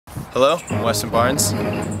Hello, I'm Weston Barnes.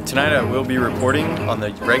 Tonight I will be reporting on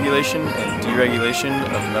the regulation and deregulation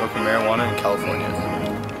of medical marijuana in California.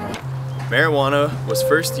 Marijuana was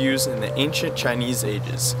first used in the ancient Chinese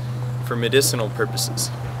ages for medicinal purposes.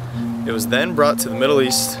 It was then brought to the Middle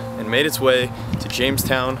East and made its way to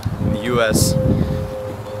Jamestown in the US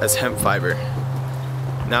as hemp fiber.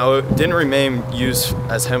 Now, it didn't remain used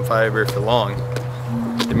as hemp fiber for long.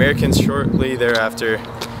 The Americans shortly thereafter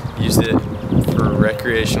used it for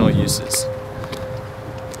recreational uses.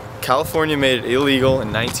 California made it illegal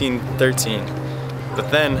in 1913,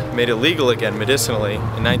 but then made it legal again medicinally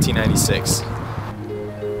in 1996.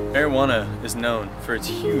 Marijuana is known for its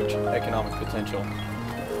huge economic potential,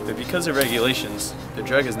 but because of regulations, the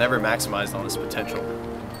drug has never maximized on its potential.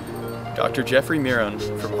 Dr. Jeffrey Miron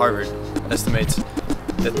from Harvard estimates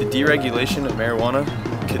that the deregulation of marijuana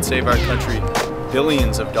could save our country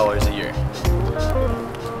billions of dollars a year.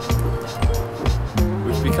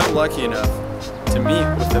 We've become lucky enough to meet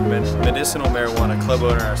with the medicinal marijuana club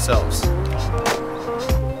owner ourselves.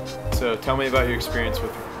 So tell me about your experience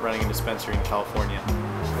with running a dispensary in California.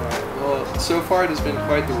 Well, so far it has been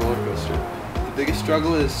quite the roller coaster. The biggest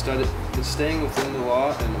struggle is staying within the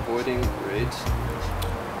law and avoiding raids.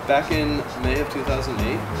 Back in May of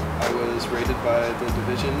 2008, I was raided by the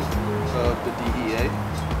division of the DEA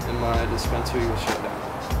and my dispensary was shut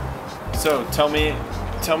down. So tell me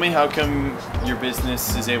how come your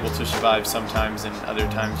business is able to survive sometimes and other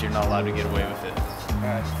times you're not allowed to get away with it?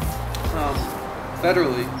 Alright.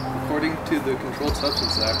 Federally, according to the Controlled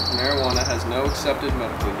Substances Act, marijuana has no accepted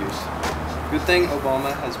medical use. Good thing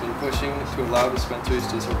Obama has been pushing to allow dispensaries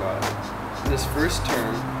to survive. In his first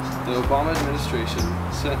term, the Obama administration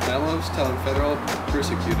sent memos telling federal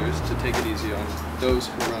prosecutors to take it easy on those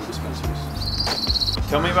who run dispensaries.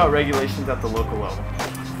 Tell me about regulations at the local level.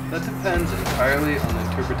 That depends entirely on the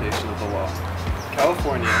interpretation of the law.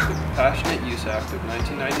 California, the Compassionate Use Act of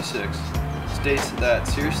 1996, states that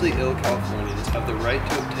seriously ill Californians have the right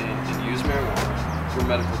to obtain and use marijuana for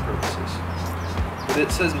medical purposes. But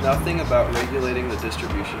it says nothing about regulating the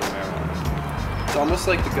distribution of marijuana. It's almost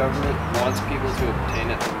like the government wants people to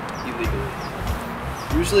obtain it illegally.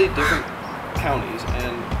 Usually different counties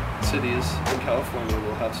and cities in California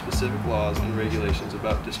will have specific laws and regulations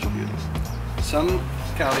about distributing. Some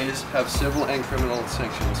counties have civil and criminal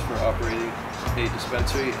sanctions for operating a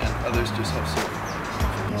dispensary and others just have civil.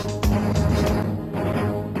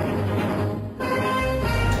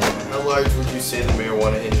 How large would you say the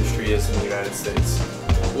marijuana industry is in the United States?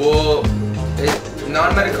 Well,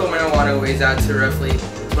 non-medical marijuana weighs out to roughly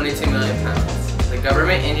 22 million pounds. The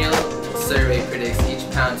government annual survey predicts each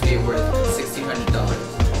pound to be worth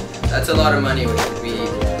 $1,600. That's a lot of money which would be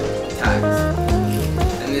taxed.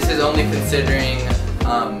 And this is only considering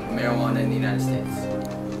marijuana in the United States.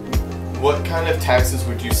 What kind of taxes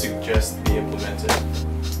would you suggest be implemented?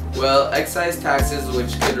 Well, excise taxes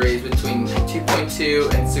which could raise between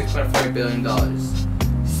 $2.2 and $6.4 billion.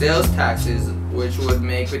 Sales taxes which would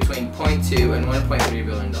make between $0.2 and $1.3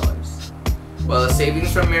 billion. While the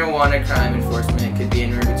savings from marijuana crime enforcement could be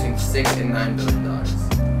anywhere between $6 and $9 billion.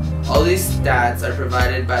 All these stats are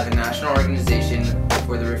provided by the National Organization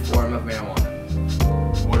for the Reform of Marijuana.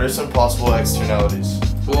 What are some possible externalities?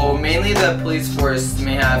 Well, mainly the police force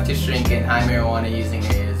may have to shrink in high marijuana using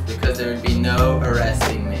areas because there would be no arrests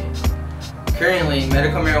being made. Currently,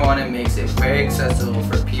 medical marijuana makes it very accessible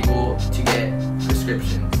for people to get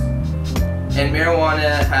prescriptions. And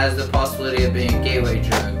marijuana has the possibility of being a gateway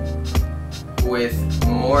drug with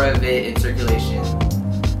more of it in circulation.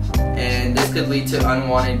 And this could lead to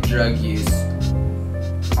unwanted drug use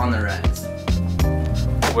on the rise.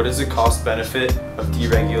 What is the cost benefit of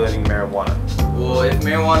deregulating marijuana? Well, if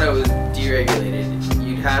marijuana was deregulated,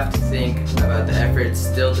 you'd have to think about the efforts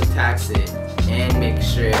still to tax it and make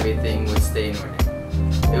sure everything would stay in order.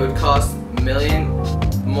 It would cost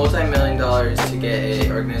multi-million dollars to get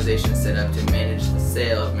an organization set up to manage the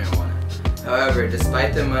sale of marijuana. However,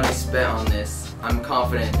 despite the money spent on this, I'm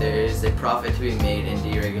confident there is a profit to be made in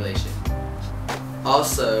deregulation.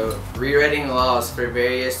 Also, rewriting laws for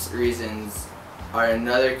various reasons are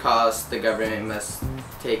another cost the government must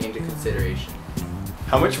take into consideration.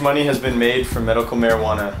 How much money has been made from medical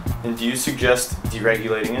marijuana, and do you suggest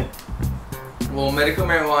deregulating it? Well, medical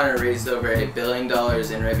marijuana raised over $1 billion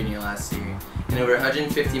in revenue last year, and over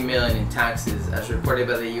 $150 million in taxes, as reported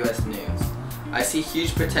by the U.S. News. I see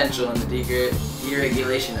huge potential in the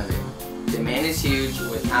deregulation of it. Demand is huge,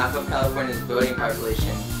 with half of California's voting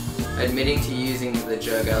population admitting to using the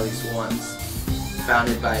drug at least once,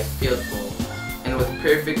 founded by a field poll. And with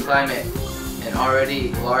perfect climate and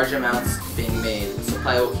already large amounts being made, the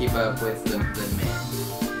supply will keep up with the demand.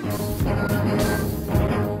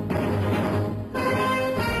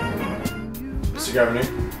 Mr.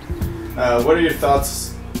 Governor. What are your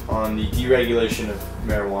thoughts on the deregulation of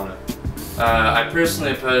marijuana? I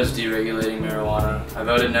personally oppose deregulating marijuana. I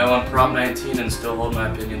voted no on Prop 19 and still hold my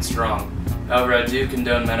opinion strong. However, I do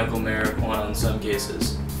condone medical marijuana in some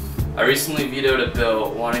cases. I recently vetoed a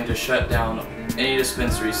bill wanting to shut down any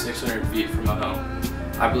dispensary 600 feet from a home.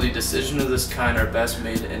 I believe decisions of this kind are best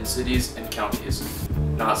made in cities and counties,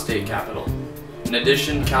 not state capital. In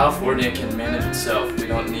addition, California can manage itself. We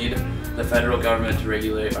don't need the federal government to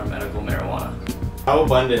regulate our medical marijuana. How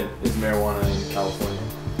abundant is marijuana in California?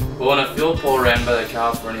 Well, in a field poll ran by the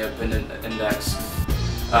California Opinion Index,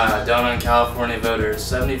 done on California voters,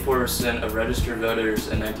 74% of registered voters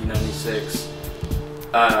in 1996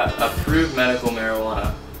 approved medical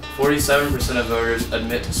marijuana. 47% of voters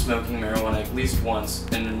admit to smoking marijuana at least once,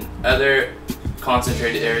 and in other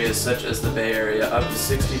concentrated areas such as the Bay Area, up to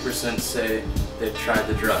 60% say they've tried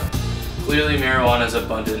the drug. Clearly, marijuana is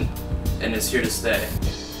abundant and is here to stay.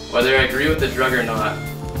 Whether I agree with the drug or not,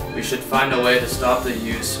 we should find a way to stop the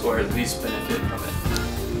use or at least benefit from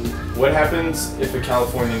it. What happens if a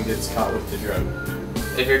Californian gets caught with the drug?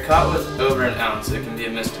 If you're caught with over an ounce, it can be a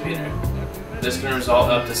misdemeanor. This can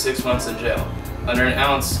result up to 6 months in jail. Under an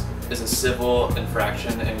ounce is a civil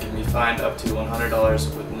infraction and can be fined up to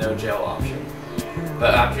 $100 with no jail option.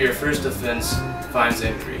 But after your first offense, fines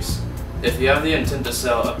increase. If you have the intent to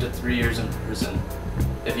sell, up to 3 years in prison.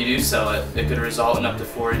 If you do sell it, it could result in up to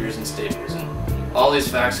 4 years in state prison. All these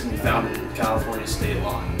facts can be found in California state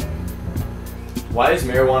law. Why is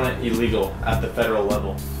marijuana illegal at the federal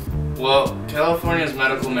level? Well, California's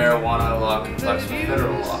medical marijuana law conflicts with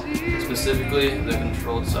federal law, specifically the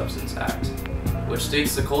Controlled Substance Act, which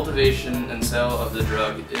states the cultivation and sale of the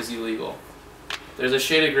drug is illegal. There's a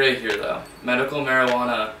shade of gray here though. Medical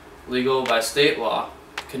marijuana, legal by state law,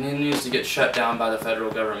 continues to get shut down by the federal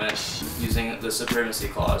government using the Supremacy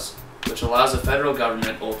Clause, which allows the federal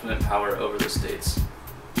government ultimate power over the states.